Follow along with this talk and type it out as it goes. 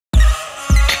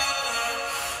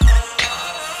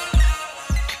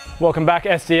Welcome back,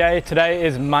 SDA. Today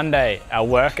is Monday. Our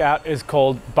workout is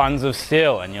called Buns of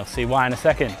Steel, and you'll see why in a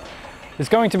second. It's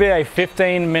going to be a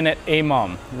 15-minute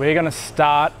EMOM. We're going to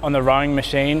start on the rowing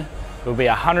machine. It will be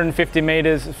 150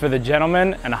 meters for the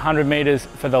gentlemen and 100 meters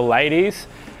for the ladies.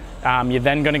 You're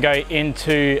then going to go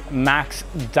into max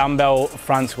dumbbell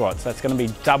front squats. That's going to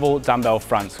be double dumbbell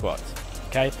front squats.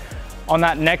 Okay. On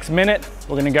that next minute,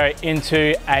 we're going to go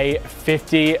into a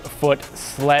 50-foot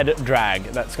sled drag.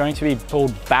 That's going to be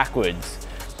pulled backwards.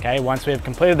 Okay. Once we have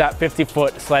completed that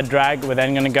 50-foot sled drag, we're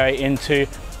then going to go into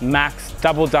max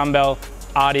double dumbbell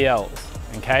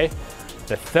RDLs. Okay.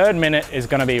 The third minute is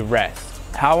going to be rest.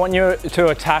 How I want you to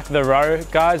attack the row,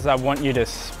 guys, I want you to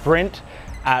sprint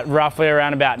at roughly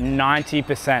around about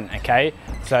 90%, okay?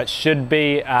 So it should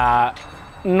be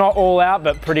not all out,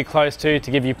 but pretty close to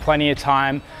give you plenty of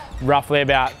time, roughly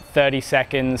about 30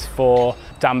 seconds for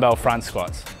dumbbell front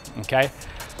squats, okay?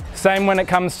 Same when it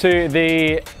comes to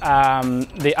the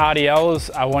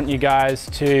RDLs. I want you guys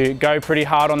to go pretty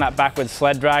hard on that backward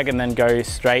sled drag and then go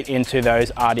straight into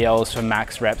those RDLs for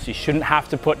max reps. You shouldn't have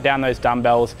to put down those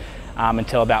dumbbells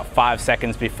until about 5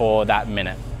 seconds before that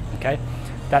minute, okay?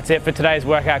 That's it for today's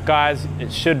workout, guys.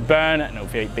 It should burn and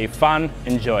it'll be fun.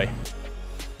 Enjoy.